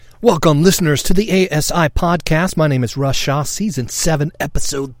Welcome, listeners, to the ASI Podcast. My name is Russ Shaw, Season 7,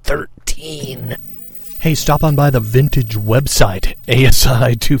 Episode 13. Hey, stop on by the vintage website,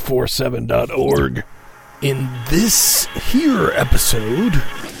 asi247.org. In this here episode,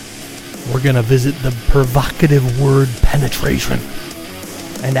 we're going to visit the provocative word penetration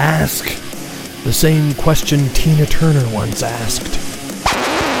and ask the same question Tina Turner once asked.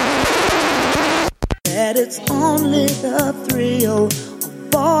 That it's only the thrill of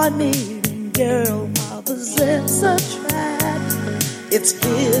boy meeting girl, opposites attract. It's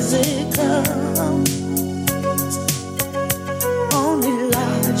physical, only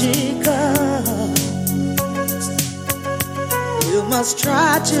logical. You must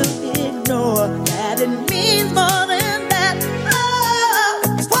try to ignore that it means more than that. Oh,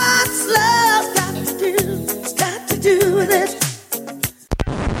 what's love got to do? It's got to do with it.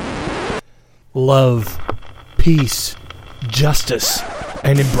 Love, peace, justice,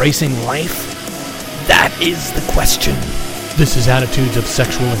 and embracing life? That is the question. This is Attitudes of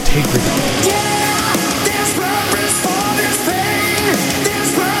Sexual Integrity. Yeah, there's purpose for this pain.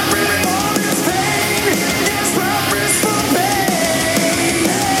 There's purpose for this pain. There's purpose for pain.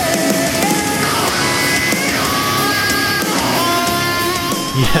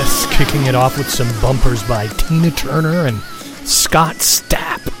 Yes, kicking it off with some bumpers by Tina Turner and Scott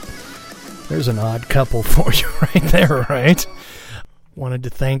Stapp. There's an odd couple for you right there, right? Wanted to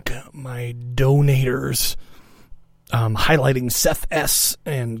thank my donators, highlighting Seth S.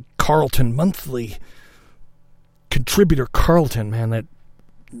 and Carlton Monthly. Contributor Carlton, man,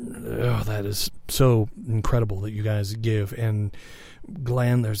 that is so incredible that you guys give. And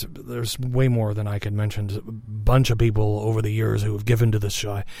Glenn, there's way more than I could mention. A bunch of people over the years who have given to this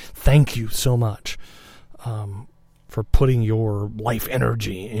show. Thank you so much. For putting your life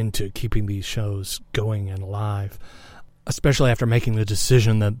energy into keeping these shows going and alive, especially after making the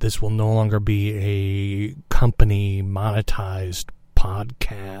decision that this will no longer be a company monetized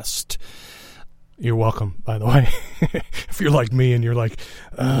podcast. You're welcome, by the way. If you're like me and you're like,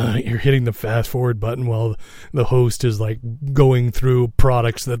 you're hitting the fast forward button while the host is like going through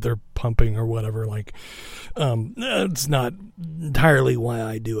products that they're pumping or whatever, like, it's not entirely why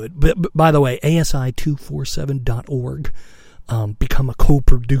I do it. But by the way, asi247.org, become a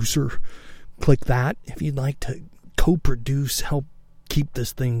co-producer. Click that if you'd like to co-produce, help keep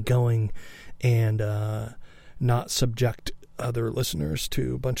this thing going, and not subject other listeners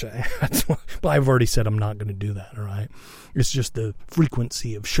to a bunch of ads. But I've already said I'm not going to do that, all right? It's just the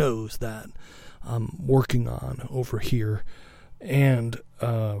frequency of shows that I'm working on over here. And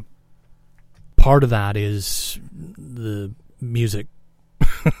part of that is the music.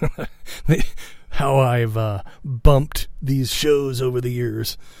 How I've bumped these shows over the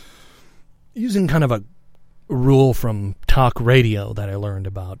years. Using kind of a rule from talk radio that I learned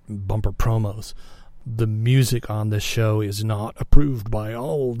about bumper promos. The music on this show is not approved by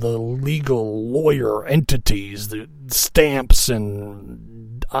all the legal lawyer entities, the stamps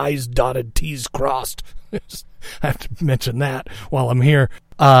and I's dotted, T's crossed. I have to mention that while I'm here.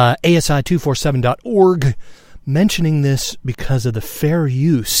 ASI247.org, mentioning this because of the Fair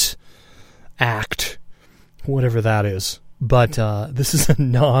Use Act, whatever that is. But this is a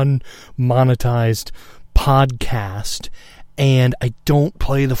non-monetized podcast, and I don't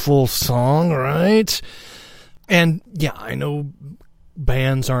play the full song, right? And yeah, I know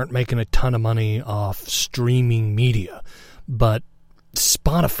bands aren't making a ton of money off streaming media, but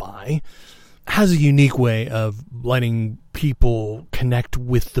Spotify has a unique way of letting people connect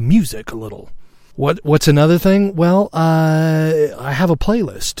with the music a little. What's another thing? Well, I have a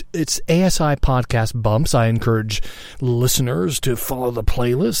playlist. It's ASI Podcast Bumps. I encourage listeners to follow the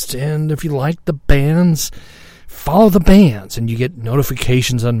playlist, and if you like the bands, follow the bands, and you get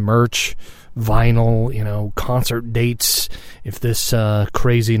notifications on merch, vinyl, concert dates, if this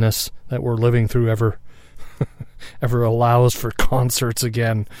craziness that we're living through ever allows for concerts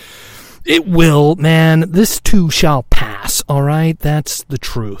again. It will, man. This too shall pass, all right? That's the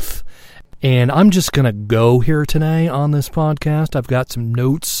truth. And I'm just going to go here today on this podcast. I've got some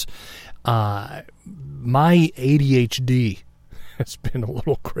notes. My ADHD has been a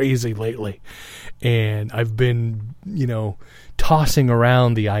little crazy lately. And I've been, tossing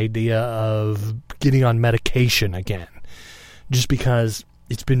around the idea of getting on medication again. Just because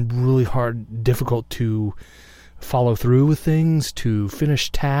it's been really difficult to follow through with things, to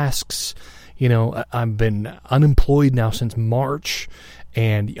finish tasks. I've been unemployed now since March,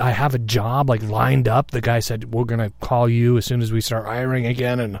 And I have a job like lined up. The guy said, we're going to call you as soon as we start hiring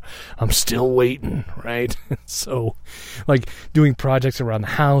again. And I'm still waiting, right? So like doing projects around the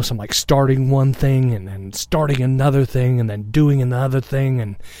house, I'm like starting one thing and then starting another thing and then doing another thing.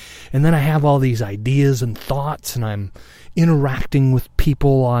 And then I have all these ideas and thoughts, and I'm interacting with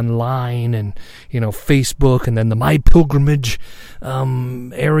people online and, Facebook, and then the My Pilgrimage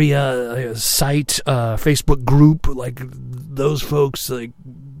area site, Facebook group, like those folks, like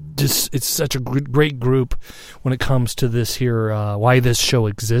just, it's such a great group when it comes to this here, why this show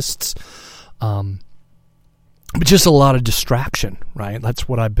exists. But just a lot of distraction, right? That's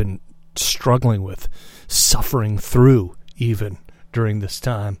what I've been struggling with, suffering through even during this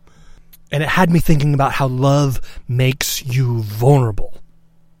time. And it had me thinking about how love makes you vulnerable.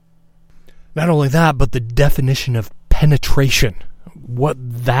 Not only that, but the definition of penetration, what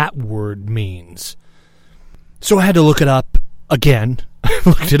that word means. So I had to look it up again. I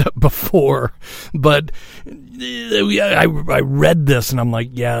looked it up before, but I read this and I'm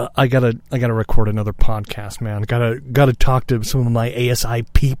like, yeah, I gotta record another podcast, man. Gotta talk to some of my ASI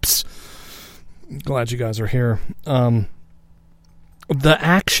peeps. Glad you guys are here. The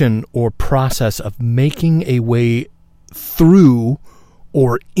action or process of making a way through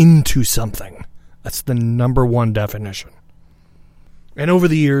or into something. That's the number one definition. And over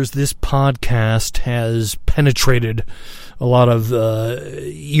the years, this podcast has penetrated a lot of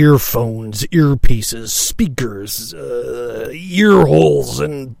earphones, earpieces, speakers, ear holes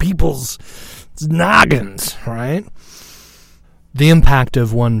in people's noggins, right? The impact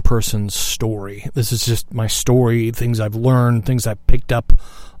of one person's story. This is just my story, things I've learned, things I've picked up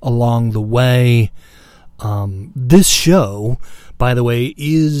along the way. This show, by the way,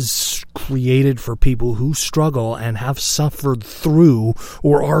 is created for people who struggle and have suffered through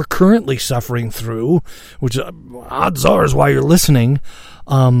or are currently suffering through, which odds are is why you're listening,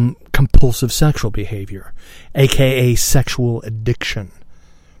 compulsive sexual behavior, aka sexual addiction,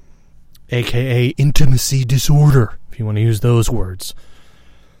 aka intimacy disorder, if you want to use those words.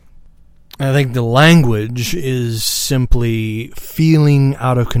 I think the language is simply feeling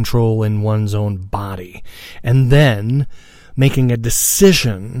out of control in one's own body and then making a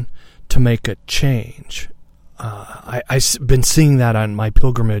decision to make a change. I've been seeing that on My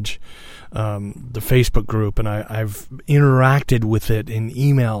Pilgrimage, the Facebook group, and I've interacted with it in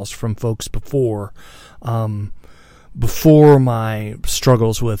emails from folks before my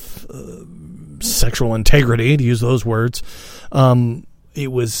struggles with sexual integrity, to use those words. It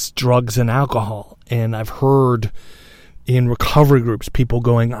was drugs and alcohol. And I've heard in recovery groups people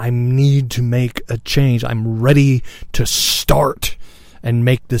going, I need to make a change. I'm ready to start and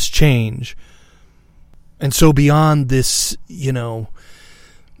make this change. And so beyond this,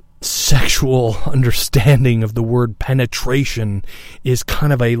 sexual understanding of the word penetration is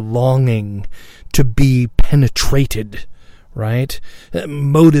kind of a longing to be penetrated, right?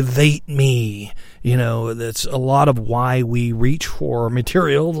 Motivate me. That's a lot of why we reach for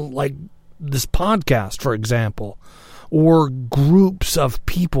material like this podcast, for example, or groups of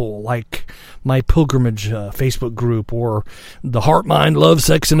people like My Pilgrimage Facebook group, or the Heart, Mind, Love,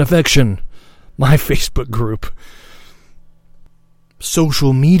 Sex, and Affection, my Facebook group.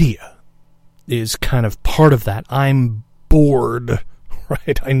 Social media is kind of part of that. I'm bored,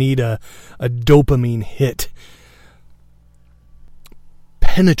 right? I need a dopamine hit.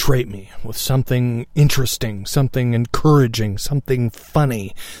 Penetrate me with something interesting, something encouraging, something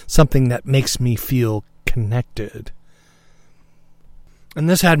funny, something that makes me feel connected. And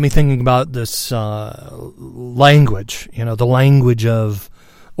this had me thinking about this language, the language of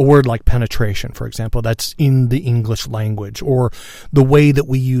a word like penetration, for example, that's in the English language, or the way that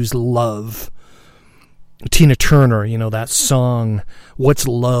we use love. Tina Turner, that song, What's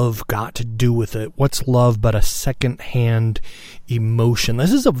Love Got to Do with It? What's love but a second-hand emotion?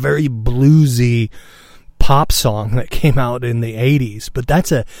 This is a very bluesy pop song that came out in the 80s, but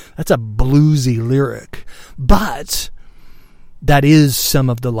that's a bluesy lyric. But that is some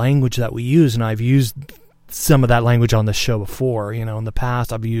of the language that we use, and I've used some of that language on the show before. In the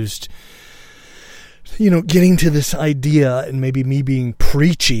past I've used, getting to this idea, and maybe me being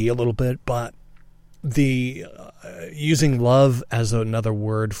preachy a little bit, but the using love as another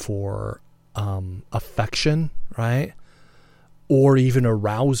word for affection, right? Or even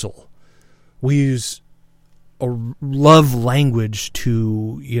arousal. We use a love language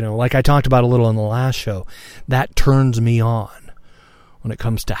to, like I talked about a little in the last show, that turns me on when it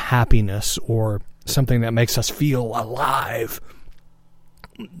comes to happiness or something that makes us feel alive.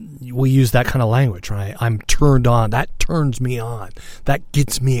 We use that kind of language, right? I'm turned on. That turns me on. That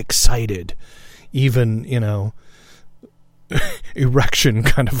gets me excited. Even, erection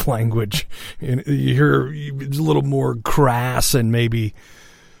kind of language. You hear it's a little more crass and maybe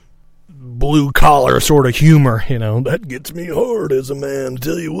blue collar sort of humor, that gets me hard as a man.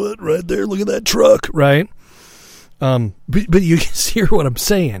 Tell you what, right there, look at that truck, right? But you can hear what I'm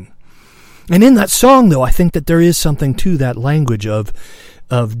saying. And in that song, though, I think that there is something to that language of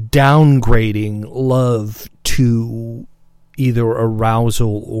downgrading love to either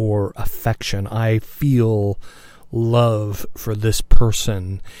arousal or affection. I feel love for this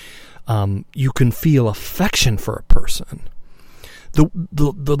person. You can feel affection for a person.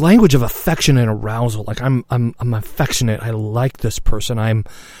 The language of affection and arousal, like I'm affectionate. I like this person.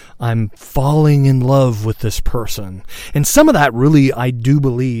 I'm falling in love with this person. And some of that really, I do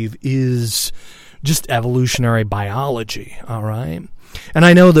believe, is just evolutionary biology. All right. And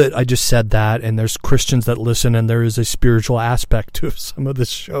I know that I just said that, and there's Christians that listen, and there is a spiritual aspect to some of this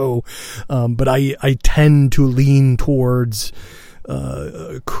show. But I tend to lean towards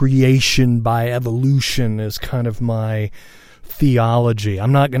creation by evolution as kind of my theology. I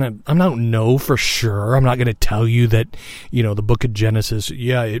don't know for sure. I'm not gonna tell you that, the book of Genesis,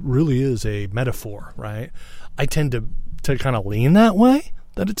 it really is a metaphor, right? I tend to kind of lean that way,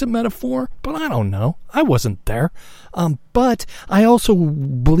 that it's a metaphor, but I don't know. I wasn't there. But I also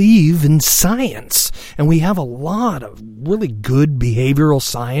believe in science, and we have a lot of really good behavioral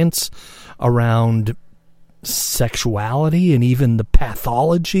science around sexuality and even the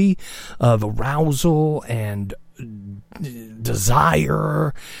pathology of arousal and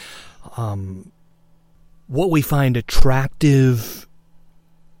desire, what we find attractive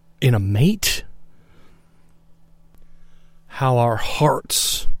in a mate, how our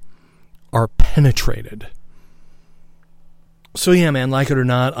hearts are penetrated. So yeah, man, like it or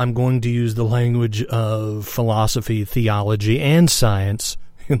not, I'm going to use the language of philosophy, theology, and science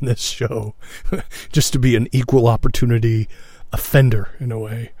in this show just to be an equal opportunity offender in a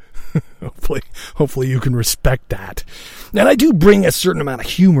way. Hopefully you can respect that. And I do bring a certain amount of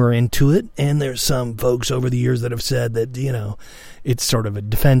humor into it, and there's some folks over the years that have said that, it's sort of a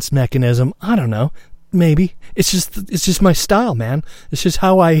defense mechanism. I don't know. Maybe. It's just my style, man. It's just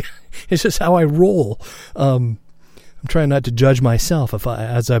how I roll. I'm trying not to judge myself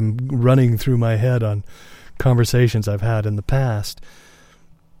as I'm running through my head on conversations I've had in the past.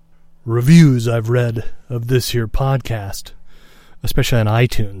 Reviews I've read of this here podcast, especially on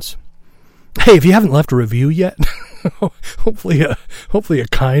iTunes. Hey, if you haven't left a review yet, hopefully a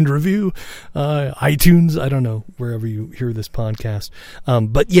kind review, iTunes, I don't know, wherever you hear this podcast.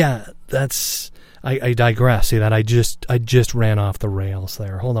 But yeah, I digress. See that I just ran off the rails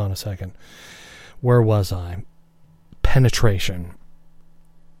there. Hold on a second. Where was I? Penetration.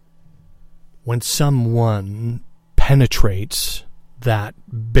 When someone penetrates that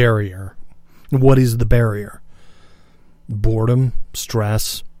barrier, what is the barrier? Boredom,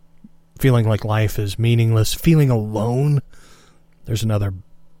 stress, feeling like life is meaningless, feeling alone. There's another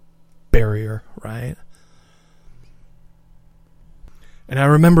barrier, right? And I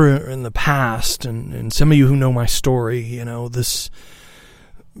remember in the past, and some of you who know my story, this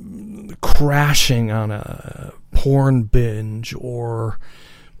crashing on a porn binge, or,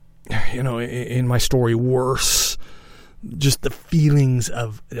 in my story, worse, just the feelings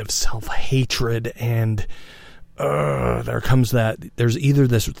of self-hatred, and there comes there's either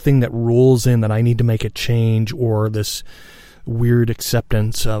this thing that rolls in that I need to make a change, or this weird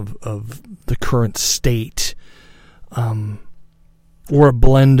acceptance of the current state, or a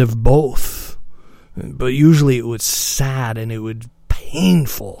blend of both. But usually it was sad, and it would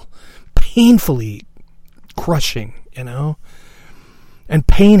painfully crushing, And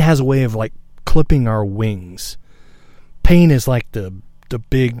pain has a way of like clipping our wings. Pain is like the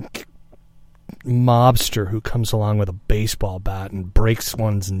big mobster who comes along with a baseball bat and breaks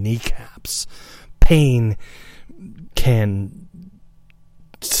one's kneecaps. Pain can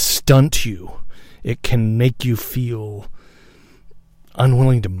stunt you. It can make you feel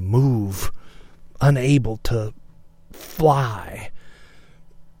unwilling to move, unable to fly.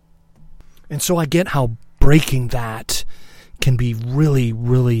 And so I get how breaking that can be really,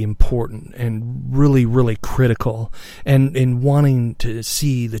 really important and really, really critical, and in wanting to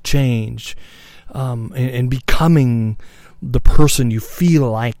see the change, and becoming the person you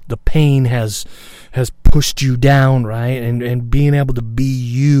feel like the pain has pushed you down, right? And being able to be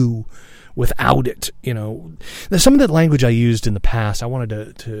you without it, There's some of that language I used in the past. I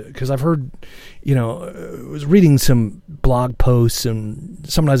wanted to because I've heard, I was reading some blog posts, and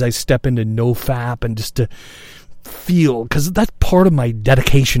sometimes I step into NoFap and just to feel, because that's part of my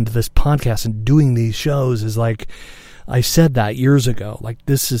dedication to this podcast and doing these shows, is like I said that years ago, like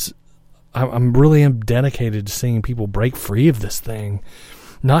this is I'm really dedicated to seeing people break free of this thing,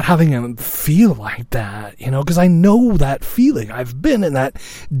 not having them feel like that, because I know that feeling. I've been in that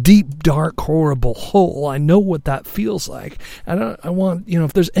deep, dark, horrible hole. I know what that feels like. And I want,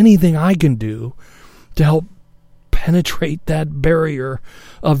 if there's anything I can do to help penetrate that barrier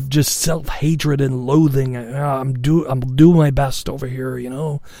of just self-hatred and loathing, I'm doing my best over here,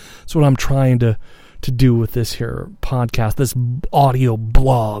 That's what I'm trying to do with this here podcast, this audio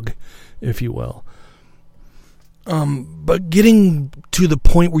blog, if you will. But getting to the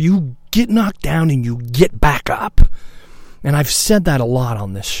point where you get knocked down and you get back up, and I've said that a lot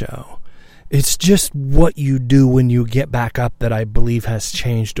on this show. It's just what you do when you get back up that I believe has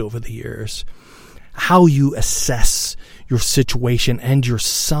changed over the years. How you assess your situation and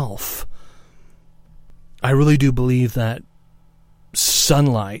yourself. I really do believe that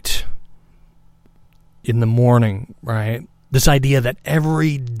sunlight in the morning, right? This idea that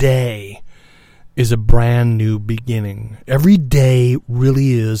every day is a brand new beginning. Every day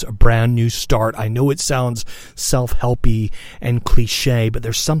really is a brand new start. I know it sounds self-helpy and cliche, but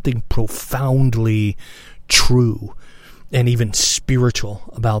there's something profoundly true and even spiritual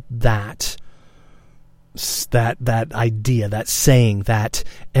about that idea, that saying that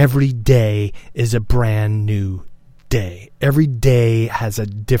every day is a brand new day. Every day has a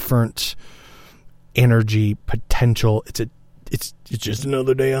different energy, potential. It's just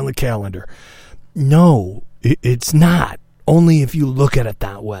another day on the calendar. No, it's not. Only if you look at it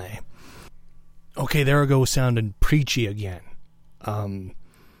that way. Okay, there I go sounding preachy again.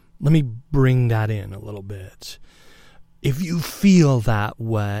 Let me bring that in a little bit. If you feel that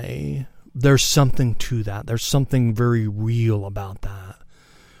way, there's something to that. There's something very real about that.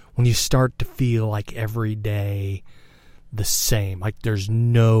 When you start to feel like every day the same, like there's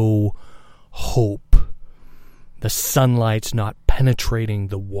no hope. The sunlight's not penetrating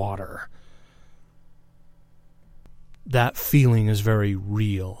the water. That feeling is very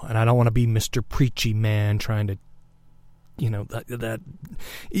real. And I don't want to be Mr. Preachy Man trying to, that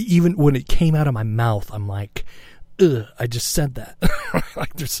even when it came out of my mouth, I'm like, ugh, I just said that.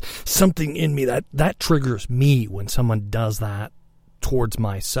 Like there's something in me that triggers me when someone does that towards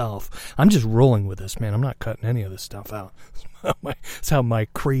myself. I'm just rolling with this, man. I'm not cutting any of this stuff out. It's how my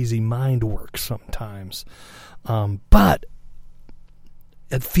crazy mind works sometimes. But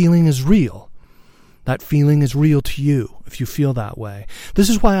that feeling is real. That feeling is real to you if you feel that way. This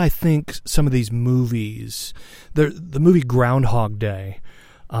is why I think some of these movies, the movie Groundhog Day,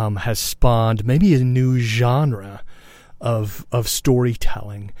 has spawned maybe a new genre of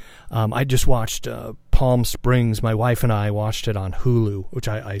storytelling. I just watched Palm Springs. My wife and I watched it on Hulu, which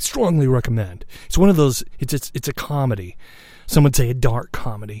I strongly recommend. It's one of those. It's a comedy. Some would say a dark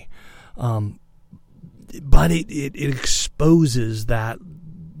comedy, but it exposes that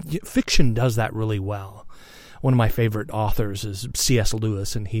fiction does that really well. One of my favorite authors is C.S.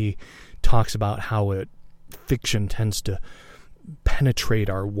 Lewis, and he talks about how fiction tends to penetrate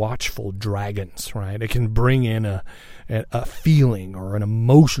our watchful dragons, right? It can bring in a feeling or an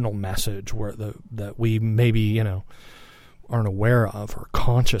emotional message where that we maybe, aren't aware of or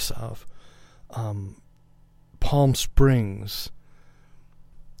conscious of. Palm Springs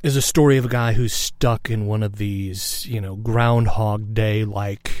is a story of a guy who's stuck in one of these, Groundhog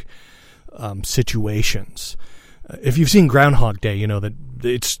Day-like situations. If you've seen Groundhog Day, you know that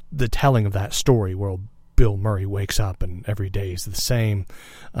it's the telling of that story where Bill Murray wakes up and every day is the same.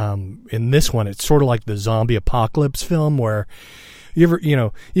 In this one, it's sort of like the zombie apocalypse film where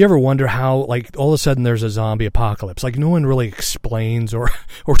you ever wonder how, like, all of a sudden there's a zombie apocalypse. Like, no one really explains or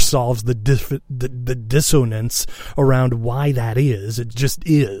solves the dissonance around why that is. It just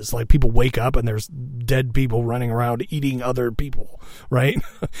is. Like, people wake up and there's dead people running around eating other people, right?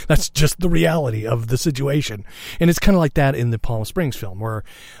 That's just the reality of the situation. And it's kind of like that in the Palm Springs film where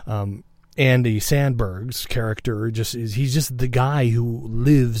Andy Samberg's character he's just the guy who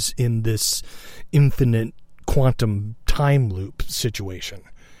lives in this infinite quantum time loop situation.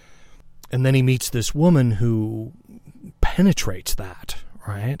 And then he meets this woman who penetrates that,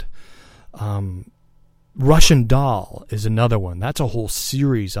 right? Russian Doll is another one. That's a whole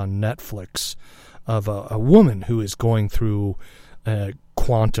series on Netflix of a woman who is going through a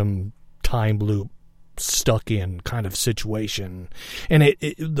quantum time loop stuck in kind of situation. And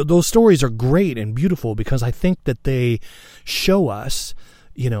those stories are great and beautiful because I think that they show us,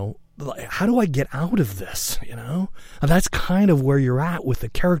 how do I get out of this? And that's kind of where you're at with the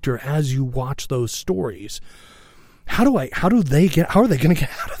character as you watch those stories. How are they going to get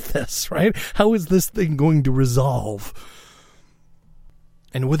out of this, right? How is this thing going to resolve?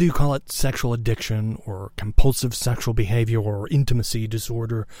 And whether you call it sexual addiction or compulsive sexual behavior or intimacy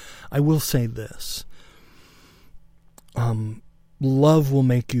disorder, I will say this. Love will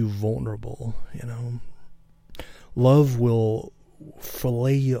make you vulnerable, you know. Love will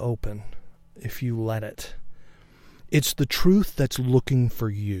fillet you open if you let it. It's the truth that's looking for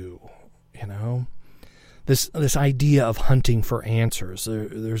you, you know. This idea of hunting for answers.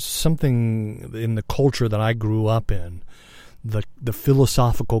 There's something in the culture that I grew up in, the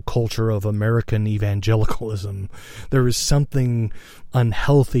philosophical culture of American evangelicalism. There is something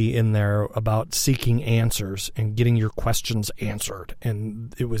unhealthy in there about seeking answers and getting your questions answered.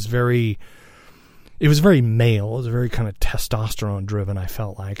 And it was very male. It was very kind of testosterone driven, I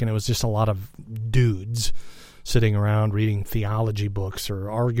felt like. And it was just a lot of dudes sitting around reading theology books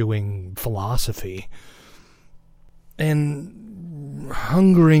or arguing philosophy and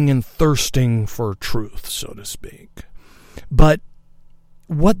hungering and thirsting for truth, so to speak. But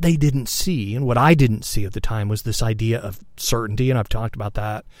what they didn't see, and what I didn't see at the time, was this idea of certainty, and I've talked about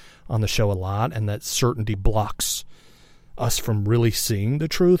that on the show a lot, and that certainty blocks us from really seeing the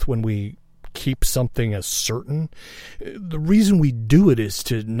truth when we keep something as certain. The reason we do it is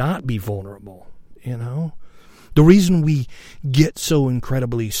to not be vulnerable, you know? The reason we get so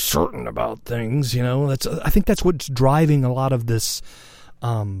incredibly certain about things, you know, I think that's what's driving a lot of this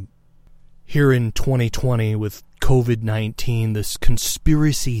here in 2020 with COVID-19, this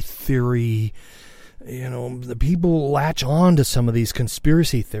conspiracy theory. You know, the people latch on to some of these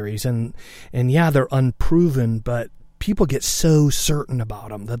conspiracy theories, and yeah, they're unproven, but people get so certain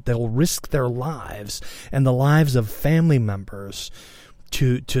about them that they'll risk their lives and the lives of family members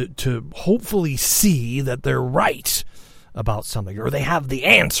to hopefully see that they're right about something, or they have the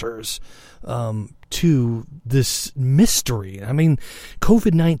answers to this mystery. I mean,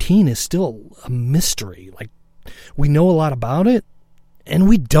 COVID-19 is still a mystery. Like, we know a lot about it, and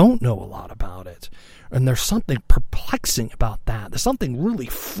we don't know a lot about it. And there's something perplexing about that. There's something really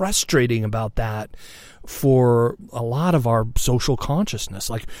frustrating about that for a lot of our social consciousness.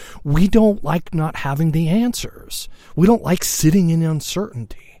 Like, we don't like not having the answers. We don't like sitting in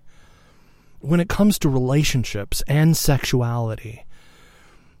uncertainty. When it comes to relationships and sexuality,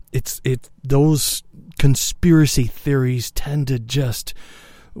 it's those conspiracy theories tend to just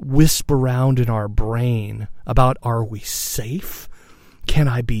whisper around in our brain about, are we safe? Can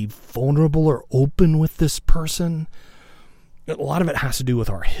I be vulnerable or open with this person? A lot of it has to do with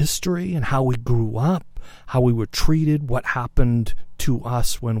our history and how we grew up, how we were treated, what happened to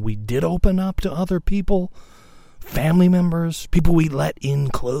us when we did open up to other people, family members, people we let in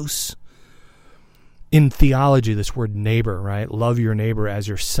close. In theology, this word neighbor, right? Love your neighbor as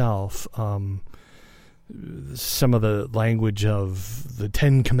yourself. Some of the language of the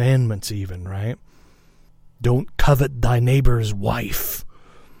 10 Commandments even, right? Don't covet thy neighbor's wife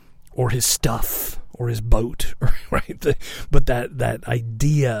or his stuff or his boat, right? But that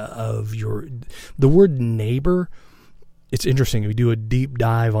idea of the word neighbor, it's interesting. If you do a deep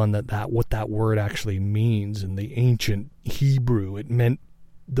dive on what that word actually means in the ancient Hebrew, it meant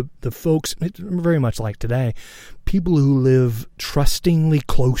the folks, very much like today, people who live trustingly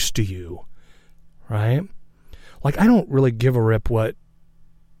close to you, right? Like, I don't really give a rip what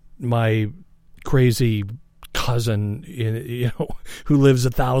my crazy cousin, who lives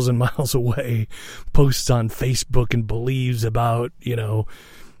 1,000 miles away, posts on Facebook and believes about,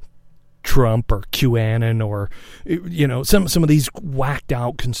 Trump or QAnon or, some of these whacked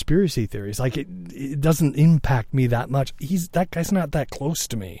out conspiracy theories. Like, it doesn't impact me that much. That guy's not that close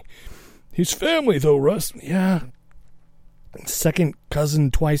to me. He's family though, Russ. Yeah. Second cousin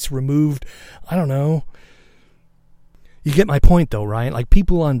twice removed. I don't know. You get my point though, right? Like,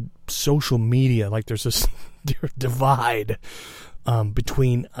 people on social media, like, there's this divide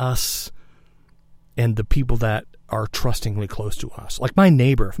between us and the people that are trustingly close to us. Like, I'm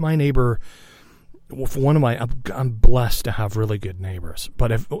blessed to have really good neighbors.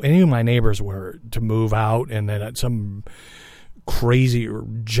 But if any of my neighbors were to move out and then some crazy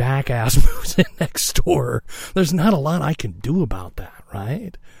jackass moves in next door, there's not a lot I can do about that,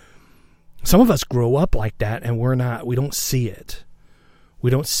 right? Some of us grow up like that and we don't see it.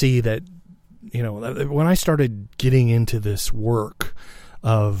 We don't see that, when I started getting into this work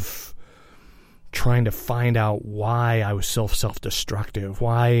of trying to find out why I was self-destructive,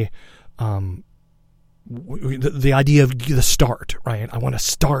 why the idea of the start, right? I want to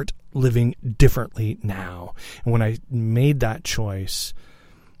start living differently now. And when I made that choice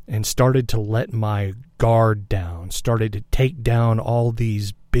and started to let my guard down, started to take down all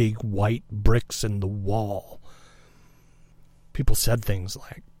these big white bricks in the wall, people said things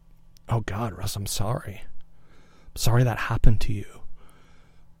like, "Oh God, Russ, I'm sorry. I'm sorry that happened to you.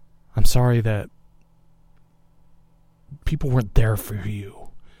 I'm sorry that people weren't there for you.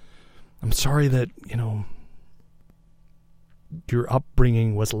 I'm sorry that, your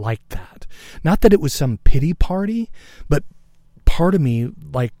upbringing was like that. Not that it was some pity party, but part of me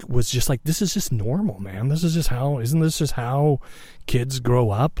was just like, this is just normal, man. Isn't this just how kids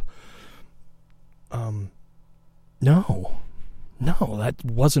grow up? No, that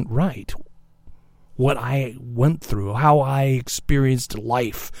wasn't right. What I went through, how I experienced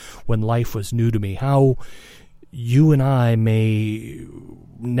life when life was new to me, how you and I may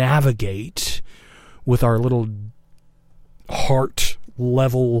navigate with our little heart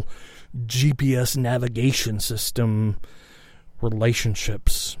level GPS navigation system,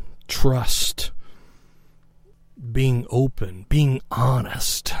 relationships, trust, being open, being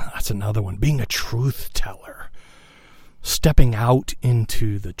honest. That's another one. Being a truth teller, stepping out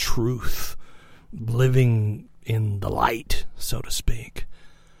into the truth, living in the light, so to speak.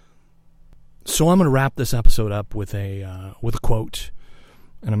 So I'm going to wrap this episode up with a quote,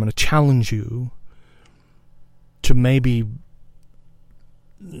 and I'm going to challenge you to maybe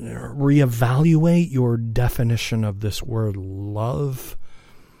reevaluate your definition of this word love,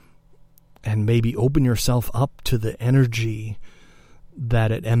 and maybe open yourself up to the energy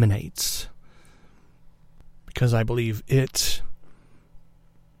that it emanates, because I believe it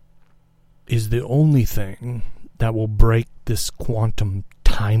is the only thing that will break this quantum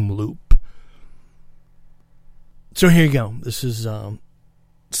time loop. So here you go. This is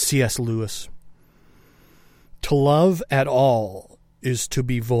C.S. Lewis. To love at all is to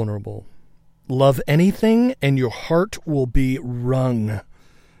be vulnerable. Love anything and your heart will be wrung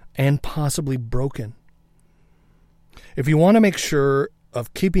and possibly broken. If you want to make sure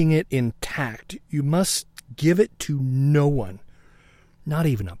of keeping it intact, you must give it to no one, not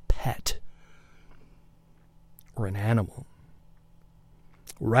even a pet or an animal.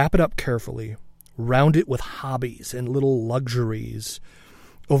 Wrap it up carefully. Round it with hobbies and little luxuries.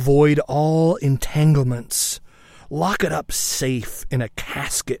 Avoid all entanglements. Lock it up safe in a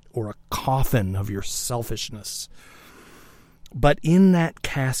casket or a coffin of your selfishness. But in that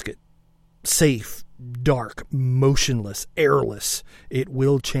casket, safe, dark, motionless, airless, it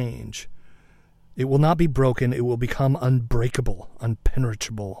will change. It will not be broken. It will become unbreakable,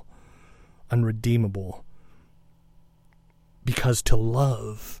 unpenetrable, unredeemable. Because to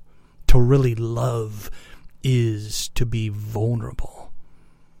love, to really love, is to be vulnerable.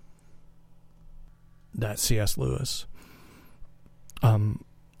 That's C.S. Lewis.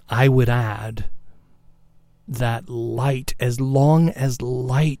 I would add that light, as long as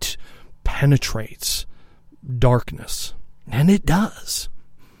light penetrates darkness, and it does,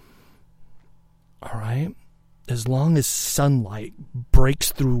 all right? As long as sunlight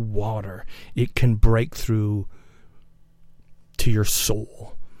breaks through water, it can break through to your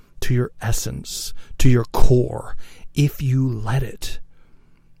soul, to your essence, to your core, if you let it.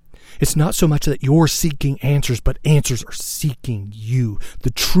 It's not so much that you're seeking answers, but answers are seeking you.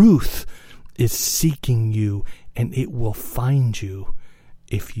 The truth is seeking you, and it will find you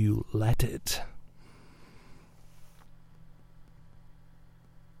if you let it.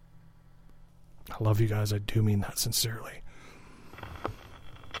 I love you guys. I do mean that sincerely.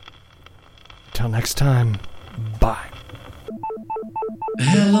 Till next time, bye.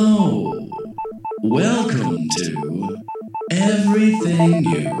 Hello. Welcome to Everything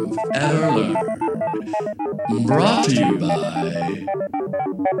You've Ever Learned. Brought to you by...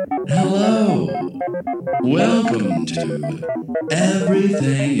 Hello. Welcome to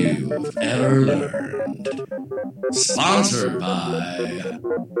Everything You've Ever Learned. Sponsored by...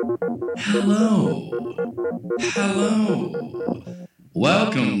 Hello.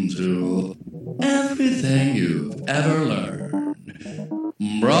 Welcome to Everything You've Ever Learned.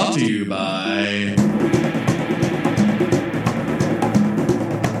 Brought to you by...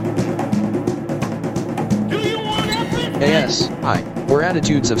 Yes, hi, or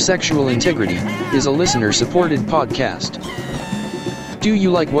Attitudes of Sexual Integrity, is a listener-supported podcast. Do you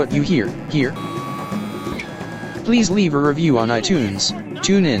like what you hear here? Please leave a review on iTunes,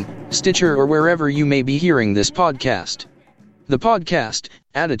 TuneIn, Stitcher, or wherever you may be hearing this podcast. The podcast,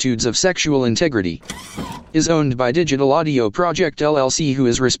 Attitudes of Sexual Integrity, is owned by Digital Audio Project LLC, who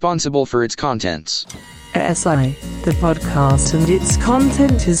is responsible for its contents. SI, the podcast and its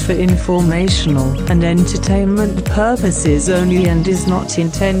content is for informational and entertainment purposes only and is not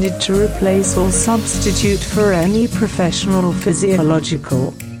intended to replace or substitute for any professional,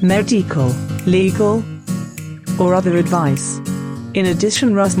 physiological, medical, legal, or other advice. In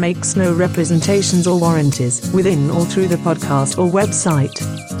addition, Russ makes no representations or warranties within or through the podcast or website.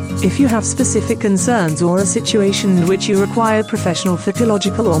 If you have specific concerns or a situation in which you require professional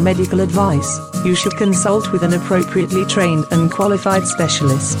physiological or medical advice, you should consult with an appropriately trained and qualified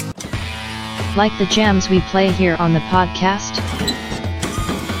specialist. Like the jams we play here on the podcast?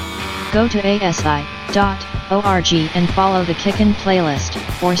 Go to asi.org and follow the Kickin' playlist,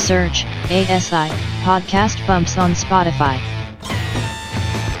 or search ASI Podcast Bumps on Spotify.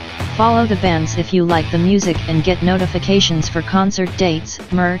 Follow the bands if you like the music and get notifications for concert dates,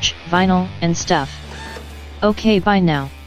 merch, vinyl, and stuff. Okay, bye now.